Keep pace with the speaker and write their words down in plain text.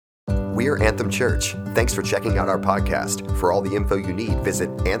We're Anthem Church. Thanks for checking out our podcast. For all the info you need, visit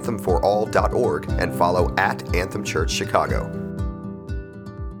anthemforall.org and follow at Anthem Church Chicago.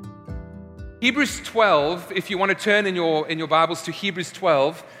 Hebrews 12, if you want to turn in your Bibles to Hebrews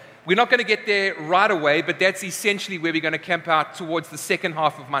 12, we're not going to get there right away, but that's essentially where we're going to camp out towards the second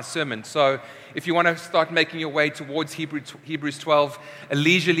half of my sermon. So if you want to start making your way towards Hebrews 12, a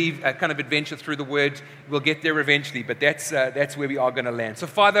leisurely kind of adventure through the Word, we'll get there eventually, but that's where we are going to land. So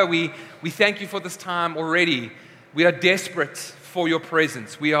Father, we thank you for this time already. We are desperate for your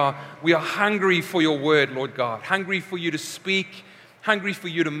presence. We are hungry for your Word, Lord God, hungry for you to speak, hungry for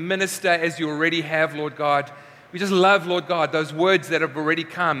you to minister as you already have, Lord God. We just love, Lord God, those words that have already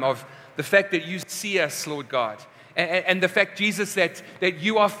come of the fact that you see us, Lord God, and the fact, Jesus, that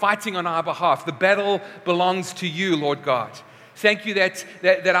you are fighting on our behalf. The battle belongs to you, Lord God. Thank you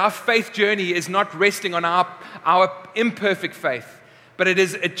that our faith journey is not resting on our imperfect faith, but it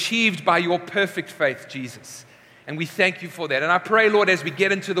is achieved by your perfect faith, Jesus. And we thank you for that. And I pray, Lord, as we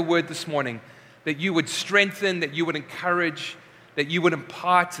get into the Word this morning, that you would strengthen, that you would encourage, that you would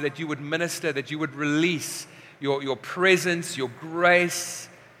impart, that you would minister, that you would release your presence, your grace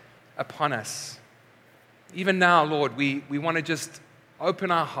upon us. Even now, Lord, we want to just open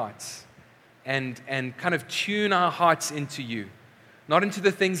our hearts and kind of tune our hearts into you. Not into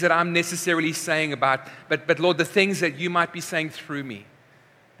the things that I'm necessarily saying about, but Lord, the things that you might be saying through me.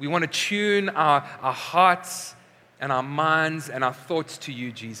 We want to tune our hearts and our minds and our thoughts to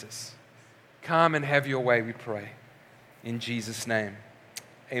you, Jesus. Come and have your way, we pray. In Jesus' name,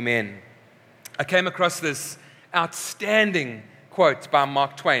 amen. I came across this outstanding quote by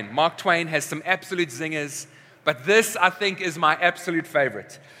Mark Twain. Mark Twain has some absolute zingers, but this, I think, is my absolute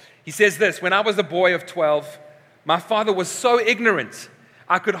favorite. He says this: when I was a boy of 12, my father was so ignorant,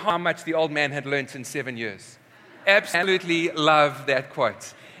 I could how much the old man had learnt in 7 years. Absolutely love that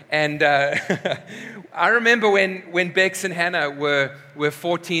quote. And I remember when Bex and Hannah were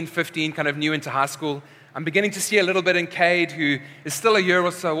 14, 15, kind of new into high school. I'm beginning to see a little bit in Cade, who is still a year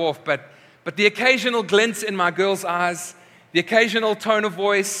or so off, but the occasional glint in my girl's eyes, the occasional tone of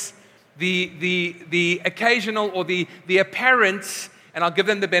voice, the occasional or the apparent, and I'll give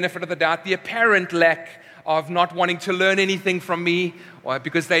them the benefit of the doubt, the apparent lack of not wanting to learn anything from me, or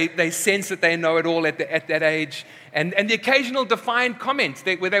because they sense that they know it all at that age, and the occasional defiant comment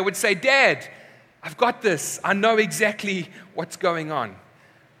where they would say, "Dad, I've got this. I know exactly what's going on."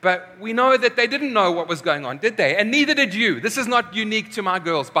 But we know that they didn't know what was going on, did they? And neither did you. This is not unique to my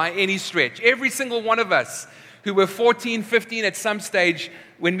girls by any stretch. Every single one of us who were 14, 15 at some stage,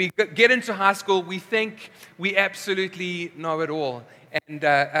 when we get into high school, we think we absolutely know it all. And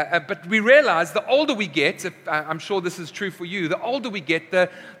but we realize the older we get, I'm sure this is true for you, the older we get,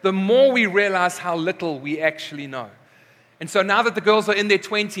 the more we realize how little we actually know. And so now that the girls are in their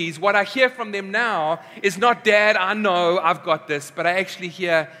 20s, what I hear from them now is not, "Dad, I know, I've got this," but I actually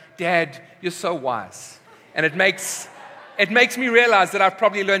hear, "Dad, you're so wise." And it makes me realize that I've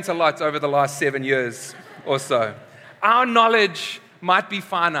probably learned a lot over the last 7 years or so. Our knowledge might be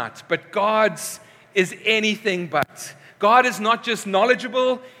finite, but God's is anything but. God is not just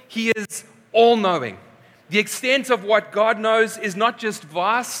knowledgeable, He is all-knowing. The extent of what God knows is not just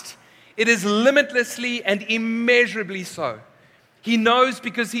vast, it is limitlessly and immeasurably so. He knows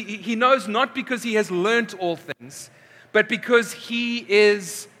because he knows not because He has learnt all things, but because He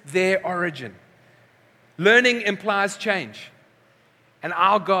is their origin. Learning implies change, and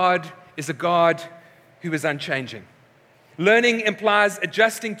our God is a God who is unchanging. Learning implies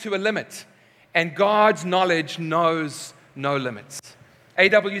adjusting to a limit, and God's knowledge knows no limits.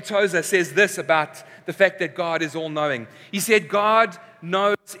 A.W. Tozer says this about the fact that God is all-knowing. He said, "God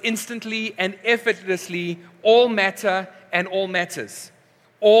knows instantly and effortlessly all matter and all matters,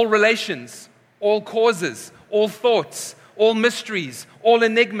 all relations, all causes, all thoughts, all mysteries, all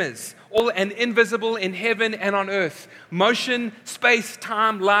enigmas, all and invisible in heaven and on earth, motion, space,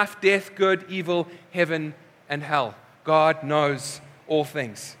 time, life, death, good, evil, heaven, and hell." God knows all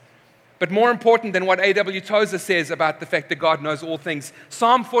things. But more important than what A.W. Tozer says about the fact that God knows all things,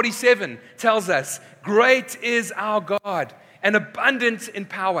 Psalm 47 tells us, "Great is our God and abundant in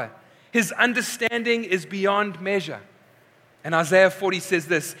power. His understanding is beyond measure." And Isaiah 40 says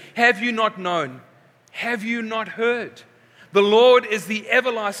this: "Have you not known? Have you not heard? The Lord is the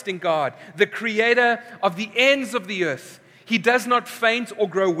everlasting God, the creator of the ends of the earth. He does not faint or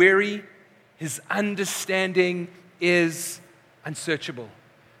grow weary. His understanding is unsearchable."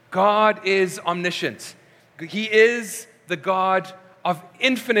 God is omniscient. He is the God of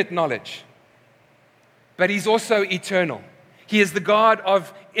infinite knowledge, but He's also eternal. He is the God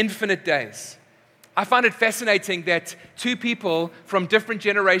of infinite days. I find it fascinating that two people from different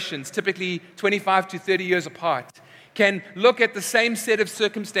generations, typically 25 to 30 years apart, can look at the same set of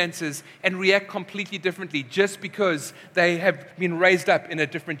circumstances and react completely differently just because they have been raised up in a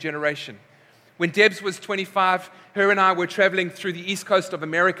different generation. When Debs was 25, her and I were traveling through the east coast of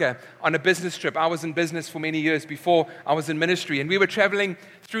America on a business trip. I was in business for many years before I was in ministry, and we were traveling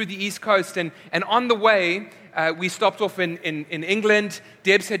through the east coast, and on the way, we stopped off in England.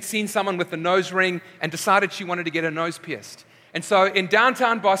 Debs had seen someone with a nose ring and decided she wanted to get her nose pierced. And so in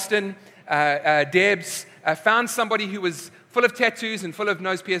downtown Boston, Debs found somebody who was full of tattoos and full of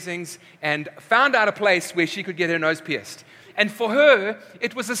nose piercings and found out a place where she could get her nose pierced. And for her,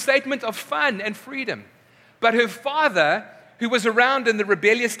 it was a statement of fun and freedom. But her father, who was around in the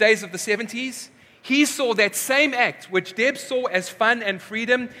rebellious days of the 70s, he saw that same act, which Debs saw as fun and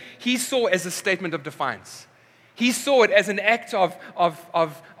freedom, he saw as a statement of defiance. He saw it as an act of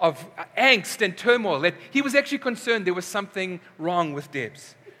angst and turmoil, that he was actually concerned there was something wrong with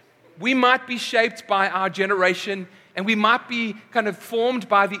Debs. We might be shaped by our generation, and we might be kind of formed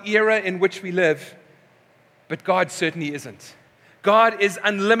by the era in which we live, but God certainly isn't. God is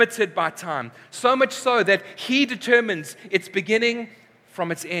unlimited by time, so much so that He determines its beginning from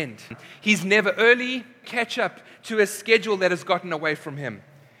its end. He's never early, catch up to a schedule that has gotten away from Him.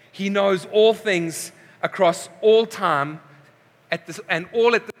 He knows all things across all time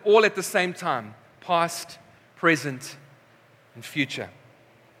all at the same time, past, present, and future.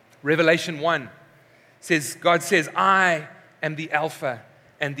 Revelation 1 says, God says, I am the Alpha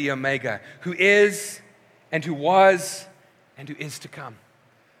and the Omega, who is and who was and who is to come,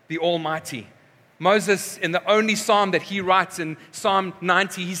 the Almighty. Moses, in the only psalm that he writes in Psalm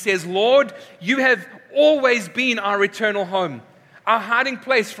 90, he says, Lord, you have always been our eternal home, our hiding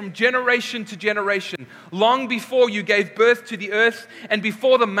place from generation to generation. Long before you gave birth to the earth and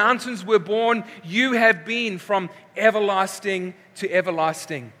before the mountains were born, you have been from everlasting to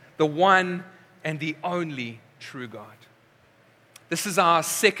everlasting, the one and the only true God. This is our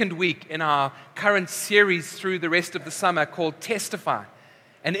second week in our current series through the rest of the summer called Testify.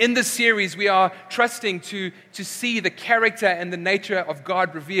 And in this series, we are trusting to see the character and the nature of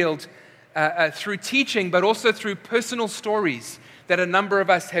God revealed through teaching, but also through personal stories that a number of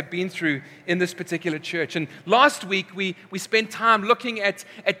us have been through in this particular church. And last week, we spent time looking at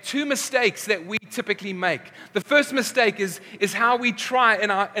two mistakes that we typically make. The first mistake is how we try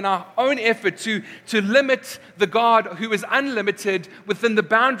in our own effort to limit the God who is unlimited within the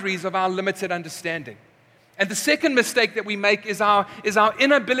boundaries of our limited understanding. And the second mistake that we make is our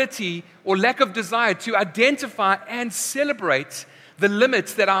inability or lack of desire to identify and celebrate the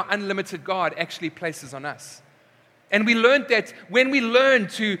limits that our unlimited God actually places on us. And we learned that when we learn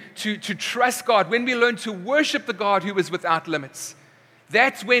to trust God, when we learn to worship the God who is without limits,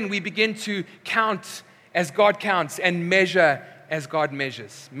 that's when we begin to count as God counts and measure as God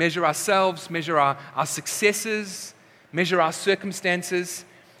measures. Measure ourselves, measure our successes, measure our circumstances.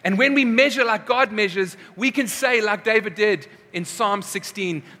 And when we measure like God measures, we can say, like David did in Psalm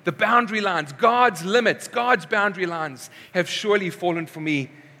 16, the boundary lines, God's limits, God's boundary lines have surely fallen for me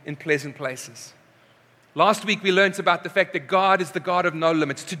in pleasant places. Last week, we learned about the fact that God is the God of no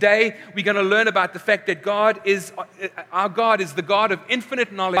limits. Today, we're going to learn about the fact that our God is the God of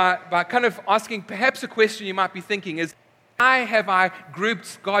infinite knowledge. By kind of asking perhaps a question you might be thinking is, why have I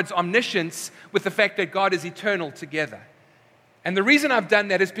grouped God's omniscience with the fact that God is eternal together? And the reason I've done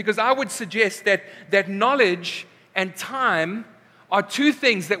that is because I would suggest that knowledge and time are two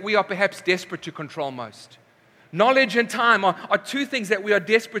things that we are perhaps desperate to control most. Knowledge and time are two things that we are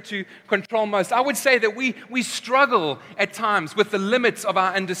desperate to control most. I would say that we struggle at times with the limits of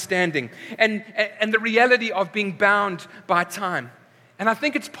our understanding and the reality of being bound by time. And I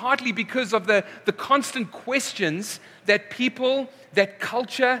think it's partly because of the constant questions that people, that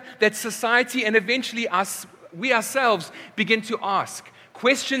culture, that society, and eventually we ourselves begin to ask.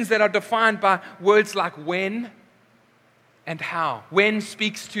 Questions that are defined by words like when and how. When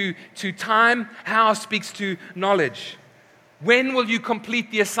speaks to time, how speaks to knowledge. When will you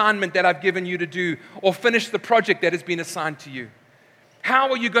complete the assignment that I've given you to do or finish the project that has been assigned to you? How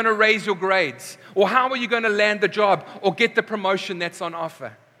are you going to raise your grades? Or how are you going to land the job or get the promotion that's on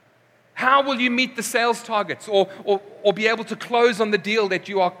offer? How will you meet the sales targets or be able to close on the deal that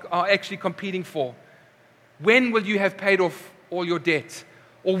you are actually competing for? When will you have paid off all your debt?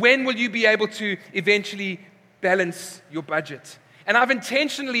 Or when will you be able to eventually balance your budget? And I've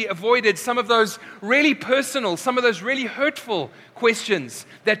intentionally avoided some of those really personal, some of those really hurtful questions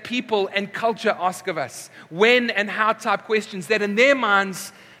that people and culture ask of us. When and how type questions that in their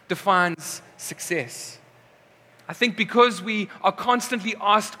minds defines success. I think because we are constantly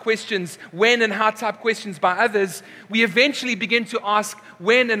asked questions, when and how type questions by others, we eventually begin to ask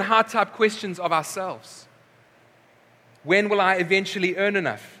when and how type questions of ourselves. When will I eventually earn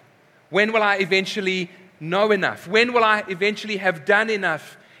enough? When will I eventually know enough? When will I eventually have done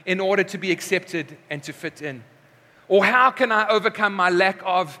enough in order to be accepted and to fit in? Or how can I overcome my lack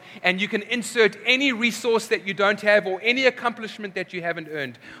of, and you can insert any resource that you don't have or any accomplishment that you haven't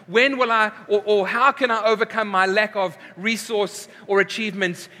earned. When will I, or how can I overcome my lack of resource or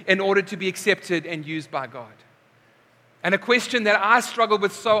achievements in order to be accepted and used by God? And a question that I struggle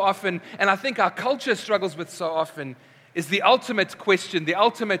with so often, and I think our culture struggles with so often, is the ultimate question,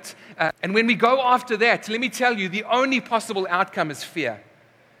 and when we go after that, let me tell you, the only possible outcome is fear.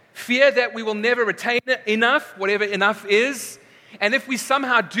 Fear that we will never attain enough, whatever enough is. And if we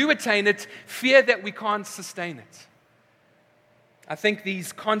somehow do attain it, fear that we can't sustain it. I think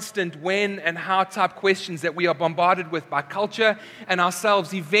these constant when and how type questions that we are bombarded with by culture and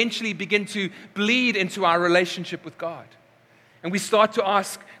ourselves eventually begin to bleed into our relationship with God. And we start to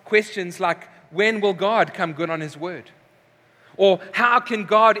ask questions like, when will God come good on His word? Or how can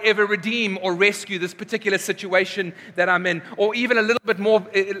God ever redeem or rescue this particular situation that I'm in? Or even a little bit more,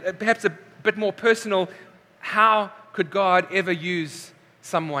 perhaps a bit more personal, how could God ever use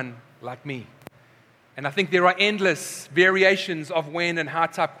someone like me? And I think there are endless variations of when and how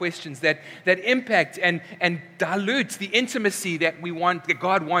type questions that impact and dilute the intimacy that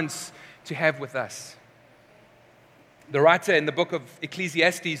God wants to have with us. The writer in the book of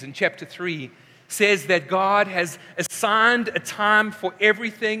Ecclesiastes in chapter 3 says that God has assigned a time for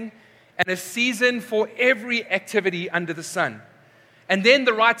everything and a season for every activity under the sun. And then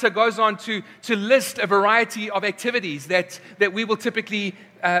the writer goes on to list a variety of activities that we will typically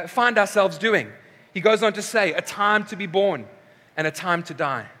find ourselves doing. He goes on to say, a time to be born and a time to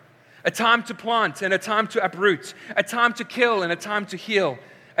die, a time to plant and a time to uproot, a time to kill and a time to heal,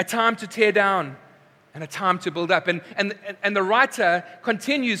 a time to tear down and a time to build up. And the writer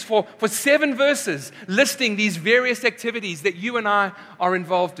continues for 7 verses listing these various activities that you and I are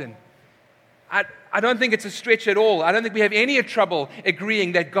involved in. I don't think it's a stretch at all. I don't think we have any trouble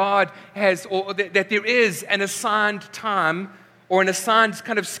agreeing that God has, or that there is an assigned time or an assigned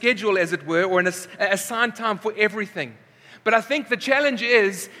kind of schedule, as it were, or an assigned time for everything. But I think the challenge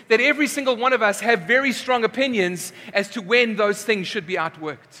is that every single one of us have very strong opinions as to when those things should be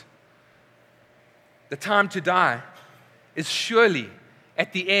outworked. The time to die is surely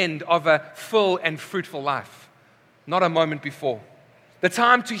at the end of a full and fruitful life, not a moment before. The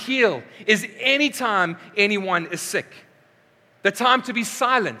time to heal is any time anyone is sick. The time to be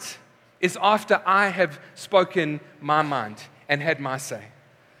silent is after I have spoken my mind and had my say.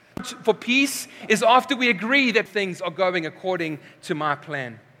 For peace is after we agree that things are going according to my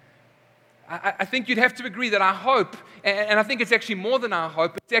plan. I think you'd have to agree that our hope, and I think it's actually more than our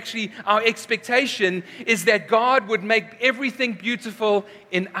hope, it's actually our expectation, is that God would make everything beautiful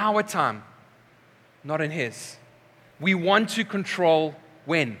in our time, not in His. We want to control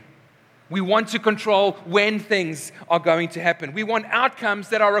when. We want to control when things are going to happen. We want outcomes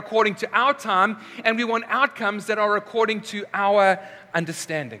that are according to our time, and we want outcomes that are according to our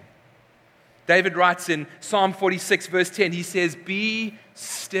understanding. David writes in Psalm 46, verse 10, he says, "Be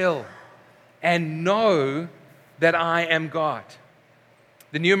still and know that I am God."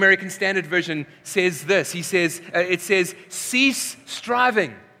 The New American Standard Version says this. It says, "Cease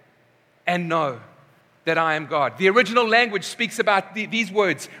striving and know that I am God." The original language speaks about these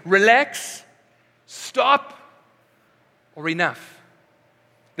words: relax, stop, or enough.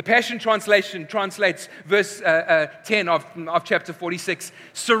 The Passion Translation translates verse 10 of chapter 46.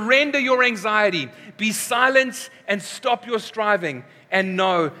 "Surrender your anxiety, be silent and stop your striving, and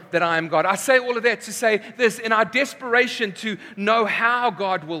know that I am God." I say all of that to say this: in our desperation to know how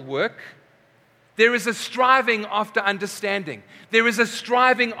God will work, there is a striving after understanding. There is a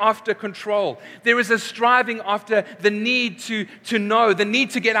striving after control. There is a striving after the need to know, the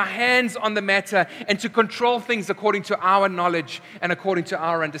need to get our hands on the matter and to control things according to our knowledge and according to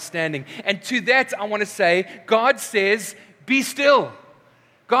our understanding. And to that, I want to say, God says, be still.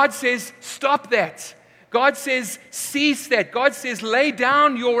 God says, stop that. God says, cease that. God says, lay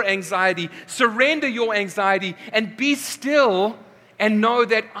down your anxiety, surrender your anxiety, and be still and know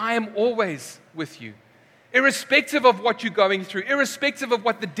that I am always with you. Irrespective of what you're going through, irrespective of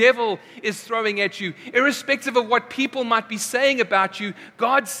what the devil is throwing at you, irrespective of what people might be saying about you,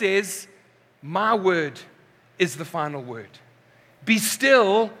 God says, my word is the final word. Be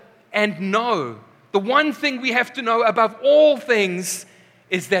still and know. The one thing we have to know above all things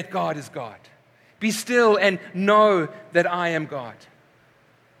is that God is God. Be still and know that I am God.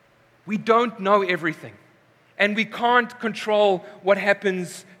 We don't know everything. And we can't control what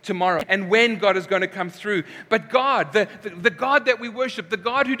happens tomorrow and when God is going to come through. But God, the God that we worship, the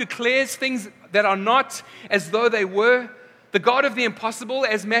God who declares things that are not as though they were, the God of the impossible,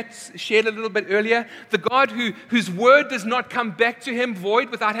 as Matt shared a little bit earlier, the God whose word does not come back to him void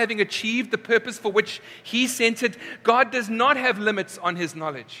without having achieved the purpose for which he sent it. God does not have limits on his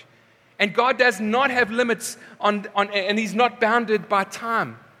knowledge. And God does not have limits and he's not bounded by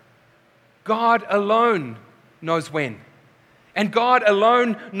time. God alone knows when. And God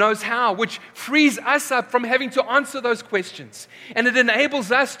alone knows how, which frees us up from having to answer those questions. And it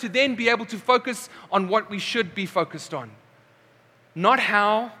enables us to then be able to focus on what we should be focused on. Not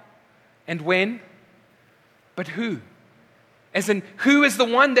how and when, but who. As in, who is the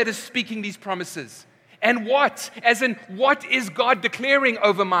one that is speaking these promises? And what? As in, what is God declaring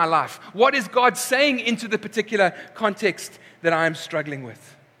over my life? What is God saying into the particular context that I am struggling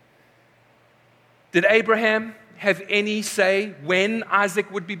with? Did Abraham have any say when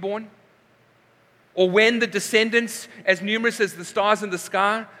Isaac would be born? Or when the descendants, as numerous as the stars in the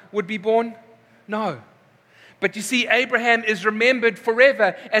sky, would be born? No. But you see, Abraham is remembered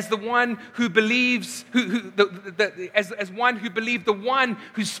forever as the one who believes, as one who believed the one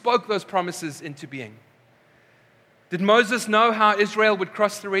who spoke those promises into being. Did Moses know how Israel would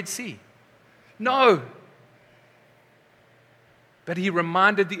cross the Red Sea? No. But he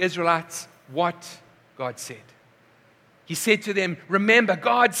reminded the Israelites what God said. He said to them, remember,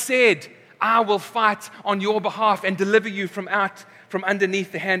 God said, I will fight on your behalf and deliver you from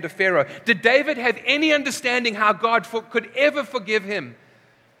underneath the hand of Pharaoh. Did David have any understanding how God could ever forgive him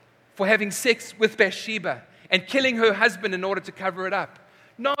for having sex with Bathsheba and killing her husband in order to cover it up?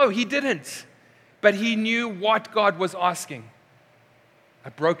 No, he didn't. But he knew what God was asking. A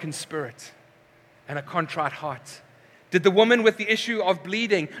broken spirit and a contrite heart. Did the woman with the issue of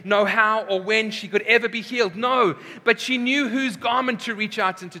bleeding know how or when she could ever be healed? No, but she knew whose garment to reach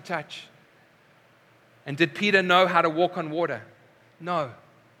out and to touch. And did Peter know how to walk on water? No,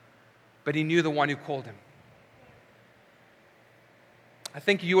 but he knew the one who called him. I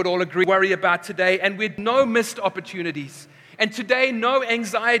think you would all agree, worry about today, and with no missed opportunities. And today, no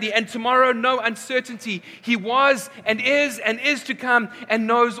anxiety, and tomorrow, no uncertainty. He was and is to come, and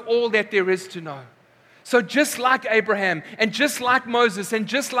knows all that there is to know. So just like Abraham, and just like Moses, and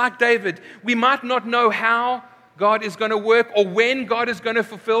just like David, we might not know how God is going to work or when God is going to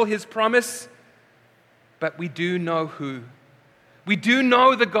fulfill his promise, but we do know who. We do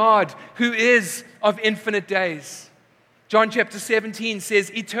know the God who is of infinite days. John chapter 17 says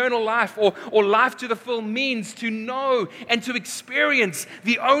eternal life or life to the full means to know and to experience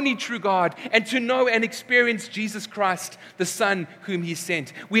the only true God and to know and experience Jesus Christ, the Son whom he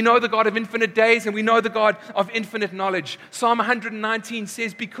sent. We know the God of infinite days and we know the God of infinite knowledge. Psalm 119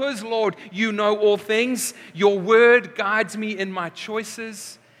 says, because, Lord, you know all things, your word guides me in my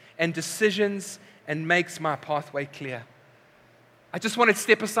choices and decisions and makes my pathway clear. I just want to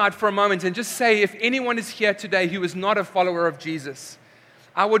step aside for a moment and just say, if anyone is here today who is not a follower of Jesus,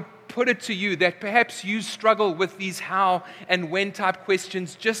 I would put it to you that perhaps you struggle with these how and when type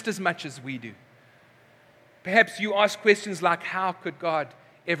questions just as much as we do. Perhaps you ask questions like, how could God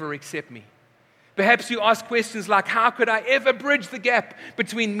ever accept me? Perhaps you ask questions like, how could I ever bridge the gap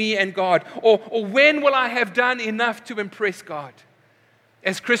between me and God? Or when will I have done enough to impress God?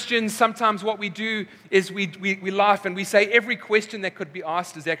 As Christians, sometimes what we do is we laugh and we say every question that could be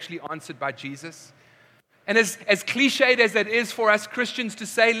asked is actually answered by Jesus. And as cliched as that is for us Christians to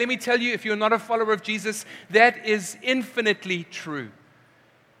say, let me tell you, if you're not a follower of Jesus, that is infinitely true.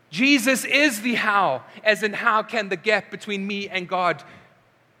 Jesus is the how, as in how can the gap between me and God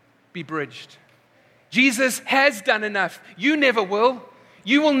be bridged. Jesus has done enough. You never will.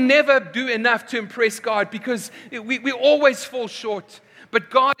 You will never do enough to impress God because we always fall short. But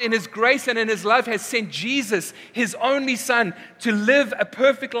God, in his grace and in his love, has sent Jesus, his only Son, to live a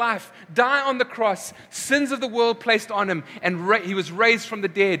perfect life, die on the cross, sins of the world placed on him, and he was raised from the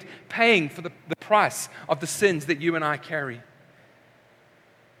dead, paying for the price of the sins that you and I carry.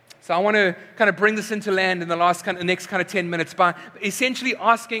 So I want to kind of bring this into land in the next 10 minutes by essentially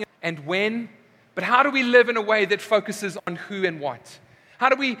asking and when, but how do we live in a way that focuses on who and what? How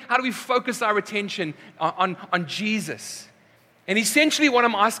do we focus our attention on Jesus? And essentially what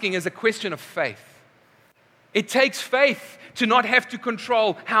I'm asking is a question of faith. It takes faith to not have to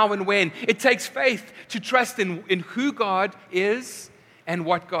control how and when. It takes faith to trust in who God is and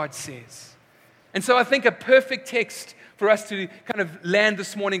what God says. And so I think a perfect text for us to kind of land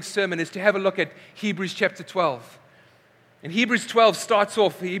this morning's sermon is to have a look at Hebrews chapter 12. And Hebrews 12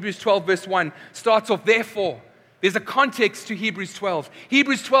 verse 1 starts off, therefore, There's a context to Hebrews 12.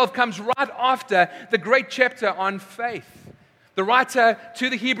 Hebrews 12 comes right after the great chapter on faith. The writer to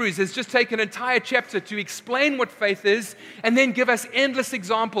the Hebrews has just taken an entire chapter to explain what faith is and then give us endless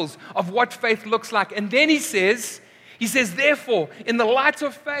examples of what faith looks like. And then he says, therefore, in the light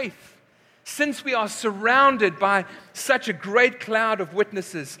of faith, since we are surrounded by such a great cloud of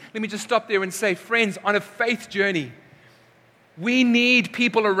witnesses, let me just stop there and say, friends, on a faith journey, we need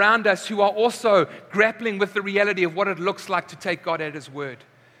people around us who are also grappling with the reality of what it looks like to take God at His word.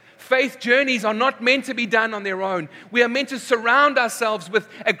 Faith journeys are not meant to be done on their own. We are meant to surround ourselves with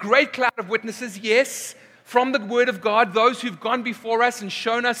a great cloud of witnesses, yes, from the Word of God, those who've gone before us and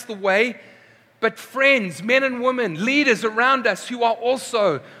shown us the way, but friends, men and women, leaders around us who are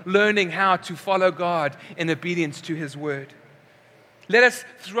also learning how to follow God in obedience to His Word. Let us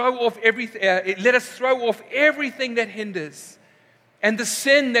throw off everything that hinders and the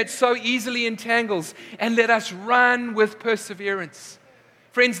sin that so easily entangles, and let us run with perseverance.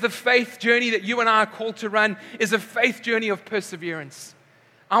 Friends, the faith journey that you and I are called to run is a faith journey of perseverance.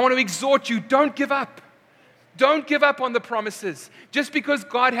 I want to exhort you, don't give up. Don't give up on the promises. Just because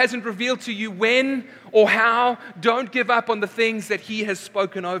God hasn't revealed to you when or how, don't give up on the things that He has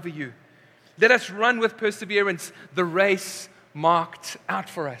spoken over you. Let us run with perseverance the race marked out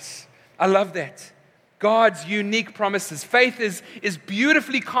for us. I love that. God's unique promises. Faith is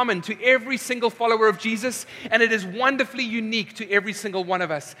beautifully common to every single follower of Jesus, and it is wonderfully unique to every single one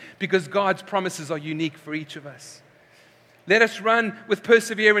of us because God's promises are unique for each of us. Let us run with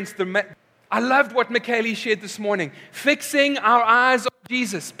perseverance. I loved what Michaeli shared this morning. Fixing our eyes on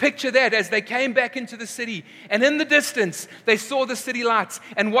Jesus. Picture that as they came back into the city, and in the distance, they saw the city lights.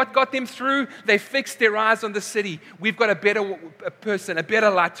 And what got them through? They fixed their eyes on the city. We've got a better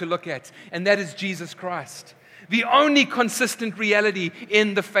light to look at, and that is Jesus Christ. The only consistent reality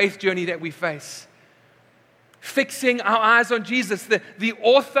in the faith journey that we face. Fixing our eyes on Jesus, the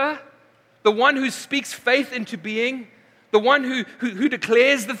author, the one who speaks faith into being, the one who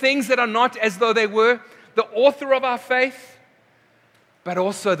declares the things that are not as though they were, the author of our faith, but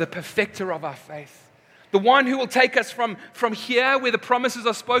also the perfecter of our faith. The one who will take us from here where the promises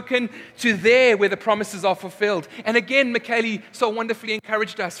are spoken to there where the promises are fulfilled. And again, Michaeli so wonderfully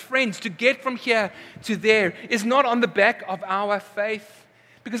encouraged us, friends, to get from here to there is not on the back of our faith,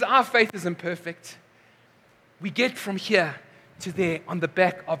 because our faith is imperfect. We get from here to there on the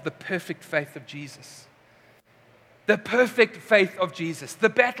back of the perfect faith of Jesus. The perfect faith of Jesus. The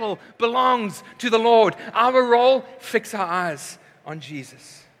battle belongs to the Lord. Our role, fix our eyes on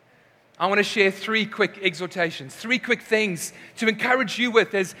Jesus. I want to share 3 quick exhortations, 3 quick things to encourage you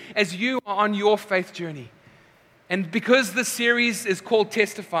with as you are on your faith journey. And because this series is called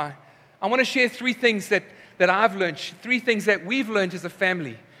Testify, I want to share 3 things that I've learned, 3 things that we've learned as a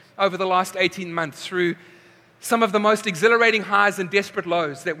family over the last 18 months through some of the most exhilarating highs and desperate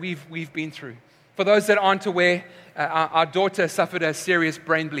lows that we've been through. For those that aren't aware, our daughter suffered a serious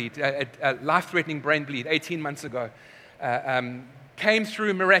brain bleed, a life-threatening brain bleed 18 months ago. Came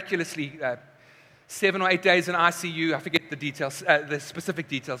through miraculously, 7 or 8 days in ICU. I forget the details, the specific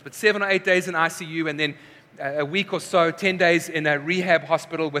details, but 7 or 8 days in ICU, and then a week or so, 10 days in a rehab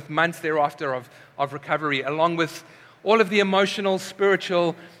hospital with months thereafter of recovery, along with all of the emotional,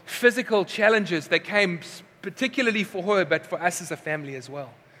 spiritual, physical challenges that came particularly for her, but for us as a family as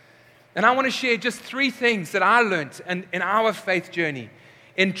well. And I want to share just 3 things that I learned in our faith journey,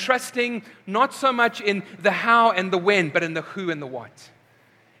 in trusting not so much in the how and the when, but in the who and the what.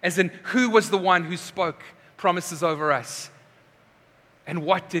 As in, who was the one who spoke promises over us? And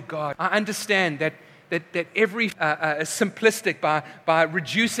what did God? I understand that every simplistic by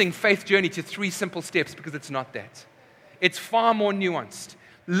reducing faith journey to 3 simple steps, because it's not that. It's far more nuanced.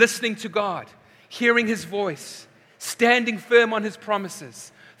 Listening to God, hearing His voice, standing firm on His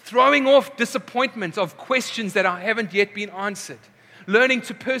promises, throwing off disappointment of questions that haven't yet been answered, learning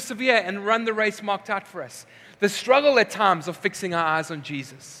to persevere and run the race marked out for us. The struggle at times of fixing our eyes on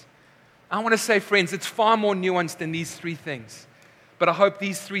Jesus. I want to say, friends, it's far more nuanced than these 3 things. But I hope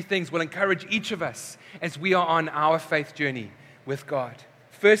these 3 things will encourage each of us as we are on our faith journey with God.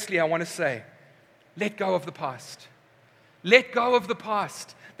 Firstly, I want to say, let go of the past. Let go of the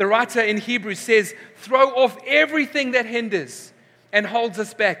past. The writer in Hebrews says, throw off everything that hinders and holds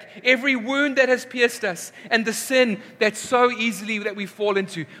us back, every wound that has pierced us, and the sin that so easily that we fall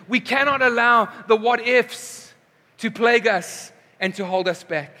into. We cannot allow the what-ifs to plague us and to hold us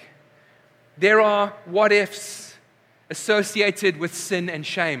back. There are what-ifs associated with sin and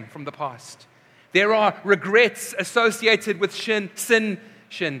shame from the past. There are regrets associated with sin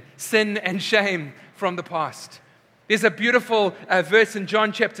and shame from the past. There's a beautiful verse in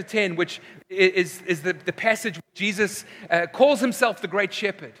John chapter 10, which is the passage where Jesus calls himself the great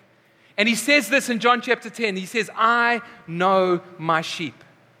shepherd. And he says this in John chapter 10. He says, I know my sheep.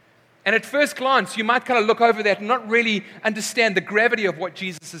 And at first glance, you might kind of look over that and not really understand the gravity of what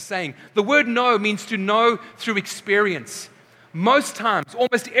Jesus is saying. The word know means to know through experience. Most times,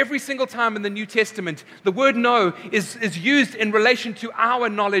 almost every single time in the New Testament, the word know is used in relation to our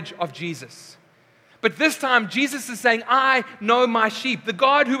knowledge of Jesus. But this time, Jesus is saying, I know my sheep. The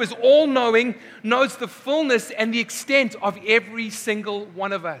God who is all-knowing knows the fullness and the extent of every single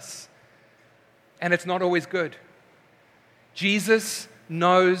one of us. And it's not always good. Jesus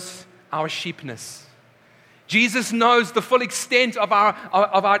knows our sheepness. Jesus knows the full extent of our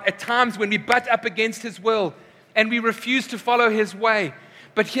at times when we butt up against his will and we refuse to follow his way.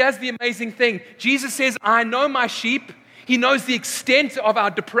 But here's the amazing thing. Jesus says, I know my sheep. He knows the extent of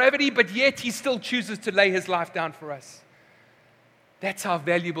our depravity, but yet he still chooses to lay his life down for us. That's how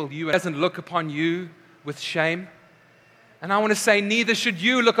valuable you are. He doesn't look upon you with shame. And I want to say, neither should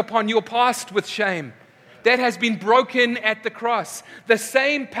you look upon your past with shame. That has been broken at the cross. The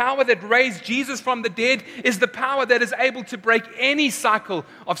same power that raised Jesus from the dead is the power that is able to break any cycle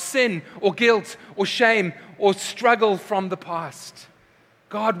of sin or guilt or shame or struggle from the past.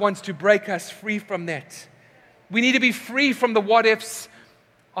 God wants to break us free from that. We need to be free from the what-ifs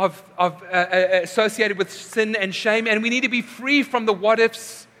associated with sin and shame, and we need to be free from the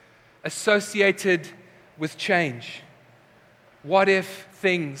what-ifs associated with change. What if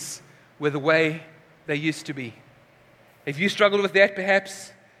things were the way they used to be? If you struggled with that,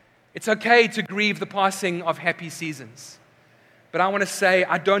 perhaps, it's okay to grieve the passing of happy seasons. But I want to say,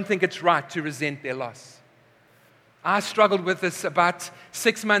 I don't think it's right to resent their loss. I struggled with this about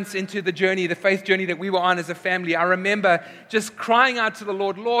 6 months into the journey, the faith journey that we were on as a family. I remember just crying out to the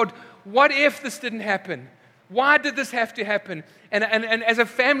Lord, Lord, what if this didn't happen? Why did this have to happen? And as a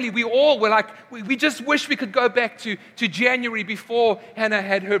family, we all were like, we just wish we could go back to January before Hannah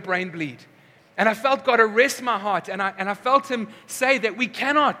had her brain bleed. And I felt God arrest my heart, and I felt him say that we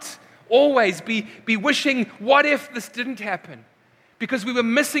cannot always be wishing, what if this didn't happen? Because we were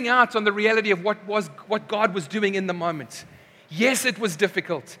missing out on the reality of what God was doing in the moment. Yes, it was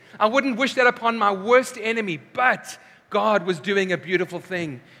difficult. I wouldn't wish that upon my worst enemy, but God was doing a beautiful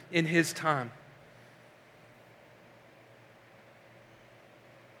thing in his time.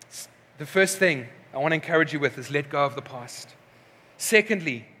 The first thing I want to encourage you with is let go of the past.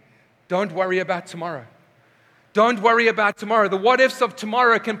 Secondly, don't worry about tomorrow. Don't worry about tomorrow. The what-ifs of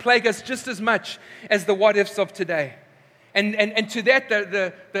tomorrow can plague us just as much as the what-ifs of today. And to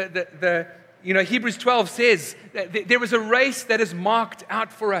that, Hebrews 12 says that there is a race that is marked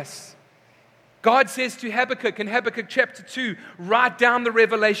out for us. God says to Habakkuk in Habakkuk chapter 2, write down the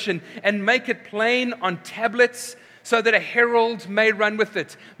revelation and make it plain on tablets so that a herald may run with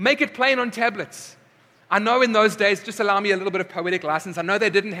it. Make it plain on tablets. I know in those days, just allow me a little bit of poetic license, I know they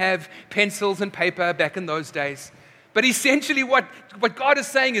didn't have pencils and paper back in those days. But essentially what God is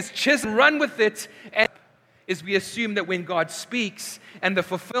saying is just run with it, and is we assume that when God speaks and the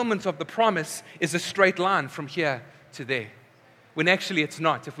fulfillment of the promise is a straight line from here to there. When actually it's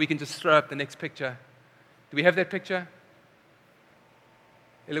not. If we can just throw up the next picture. Do we have that picture?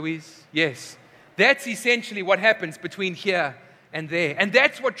 Eloise? Yes. That's essentially what happens between here and there. And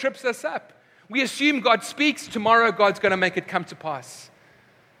that's what trips us up. We assume God speaks, tomorrow God's going to make it come to pass.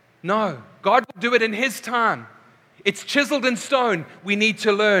 No, God will do it in his time. It's chiseled in stone. We need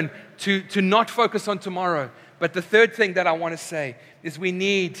to learn to not focus on tomorrow. But the third thing that I want to say is we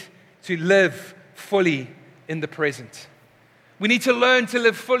need to live fully in the present. We need to learn to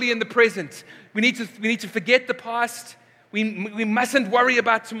live fully in the present. We need to forget the past. We mustn't worry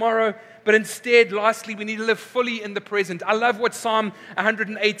about tomorrow, but instead, lastly, we need to live fully in the present. I love what Psalm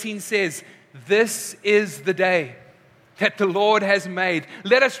 118 says. This is the day that the Lord has made.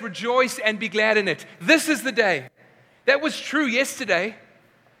 Let us rejoice and be glad in it. This is the day. That was true yesterday,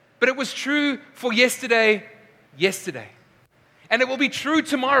 but it was true for yesterday. And it will be true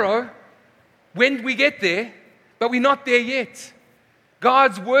tomorrow when we get there, but we're not there yet.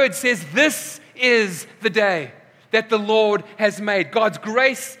 God's word says this is the day that the Lord has made. God's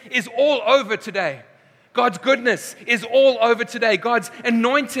grace is all over today. God's goodness is all over today. God's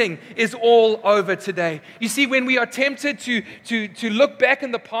anointing is all over today. You see, when we are tempted to look back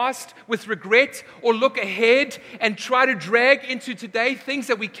in the past with regret or look ahead and try to drag into today things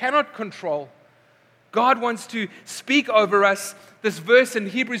that we cannot control, God wants to speak over us this verse in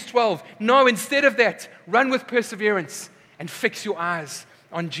Hebrews 12. No, instead of that, run with perseverance and fix your eyes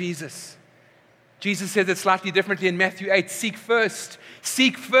on Jesus. Jesus says it slightly differently in Matthew 8. Seek first,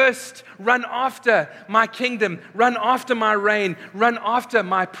 run after my kingdom, run after my reign, run after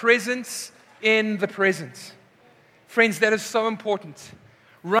my presence in the present. Friends, that is so important.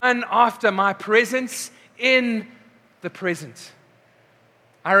 Run after my presence in the present.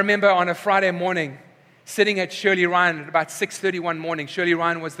 I remember on a Friday morning, sitting at Shirley Ryan at about 6:30 one morning. Shirley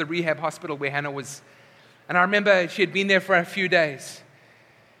Ryan was the rehab hospital where Hannah was. And I remember she had been there for a few days.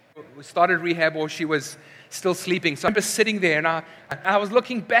 We started rehab or she was still sleeping. So I remember sitting there and I was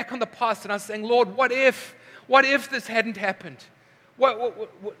looking back on the past and I was saying, Lord, what if this hadn't happened?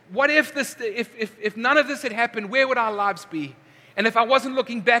 What if none of this had happened, where would our lives be? And if I wasn't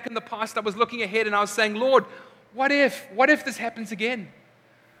looking back in the past, I was looking ahead and I was saying, Lord, what if this happens again?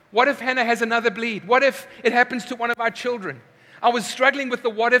 What if Hannah has another bleed? What if it happens to one of our children? I was struggling with the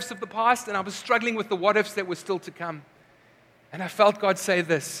what ifs of the past and I was struggling with the what ifs that were still to come. And I felt God say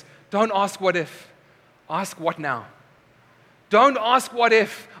this, don't ask what if, ask what now. Don't ask what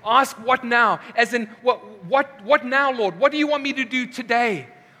if, ask what now. As in, what now, Lord? What do you want me to do today?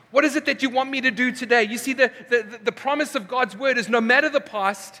 What is it that you want me to do today? You see, the promise of God's word is no matter the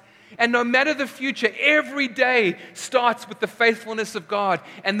past and no matter the future, every day starts with the faithfulness of God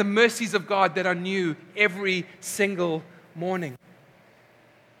and the mercies of God that are new every single morning.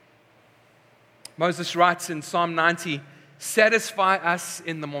 Moses writes in Psalm 90, satisfy us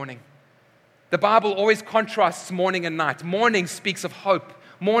in the morning. The Bible always contrasts morning and night. Morning speaks of hope.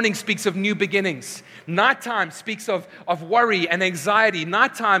 Morning speaks of new beginnings. Nighttime speaks of worry and anxiety.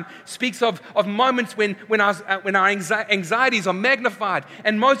 Nighttime speaks of moments when our anxieties are magnified.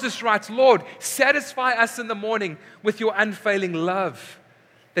 And Moses writes, Lord, satisfy us in the morning with your unfailing love,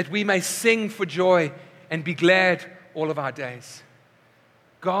 that we may sing for joy and be glad all of our days.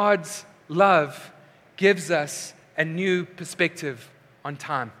 God's love gives us a new perspective on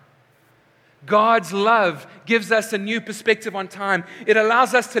time. God's love gives us a new perspective on time. It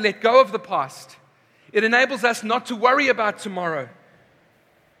allows us to let go of the past. It enables us not to worry about tomorrow.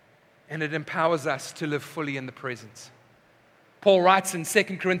 And it empowers us to live fully in the present. Paul writes in 2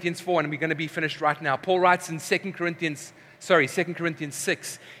 Corinthians 4, and we're going to be finished right now. Paul writes in 2 Corinthians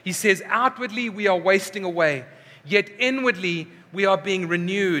 6. He says, outwardly we are wasting away, yet inwardly we are being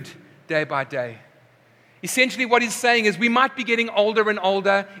renewed day by day. Essentially what he's saying is we might be getting older and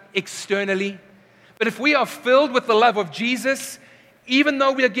older externally, but if we are filled with the love of Jesus, even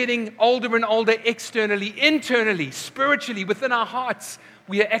though we are getting older and older externally, internally, spiritually, within our hearts,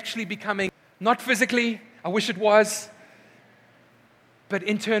 we are actually becoming, not physically, I wish it was, but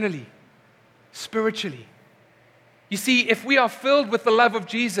internally, spiritually. You see, if we are filled with the love of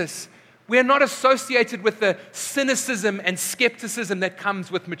Jesus, we are not associated with the cynicism and skepticism that comes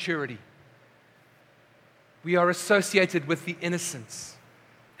with maturity. We are associated with the innocence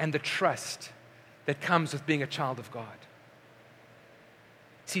and the trust that comes with being a child of God.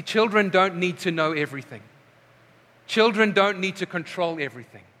 See, children don't need to know everything. Children don't need to control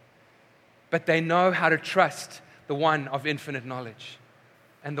everything. But they know how to trust the one of infinite knowledge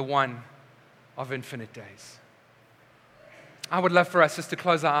and the one of infinite days. I would love for us just to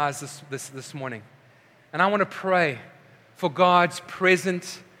close our eyes this morning. And I want to pray for God's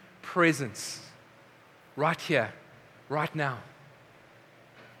presence right here, right now.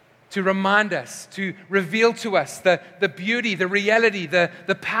 To remind us, to reveal to us the beauty, the reality,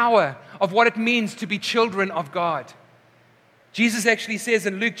 the power of what it means to be children of God. Jesus actually says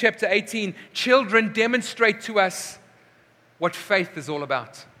in Luke chapter 18, children demonstrate to us what faith is all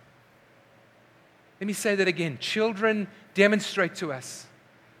about. Let me say that again. Children demonstrate to us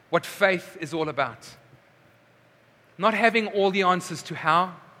what faith is all about. Not having all the answers to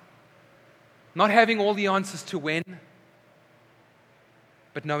how, not having all the answers to when,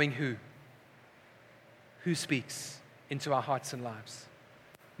 but knowing who speaks into our hearts and lives.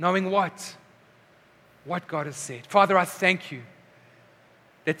 Knowing what God has said. Father, I thank you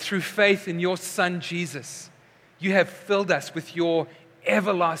that through faith in your Son, Jesus, you have filled us with your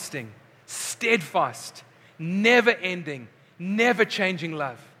everlasting, steadfast, never-ending, never-changing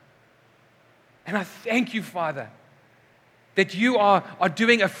love. And I thank you, Father, that you are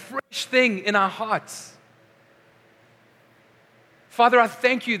doing a fresh thing in our hearts. Father, I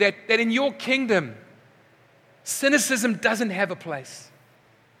thank you that in your kingdom, cynicism doesn't have a place.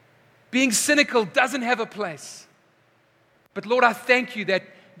 Being cynical doesn't have a place. But Lord, I thank you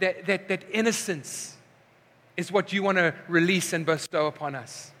that innocence is what you want to release and bestow upon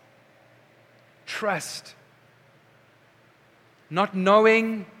us. Trust. Not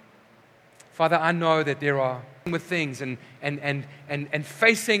knowing, Father, I know that there are with things and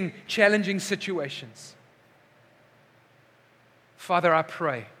facing challenging situations. Father, I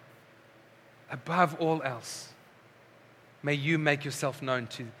pray, above all else, may you make yourself known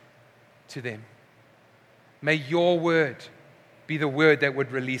to them. May your word be the word that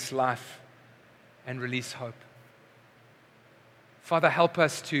would release life and release hope. Father, help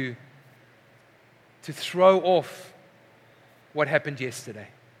us to throw off what happened yesterday,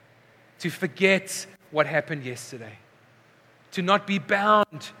 to forget what happened yesterday, to not be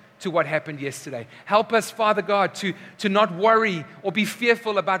bound to what happened yesterday. Help us, Father God, to not worry or be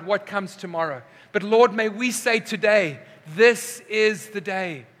fearful about what comes tomorrow. But Lord, may we say today, this is the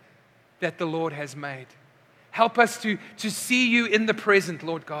day that the Lord has made. Help us to see you in the present,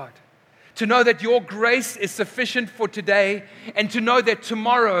 Lord God. To know that your grace is sufficient for today, and to know that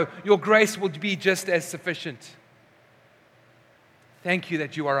tomorrow your grace will be just as sufficient. Thank you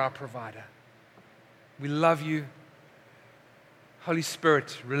that you are our provider. We love you. Holy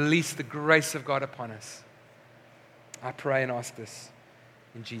Spirit, release the grace of God upon us. I pray and ask this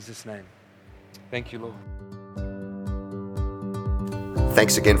in Jesus' name. Thank you, Lord.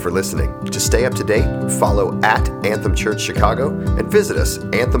 Thanks again for listening. To stay up to date, follow at Anthem Church Chicago and visit us,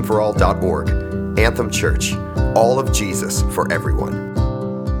 anthemforall.org. Anthem Church, all of Jesus for everyone.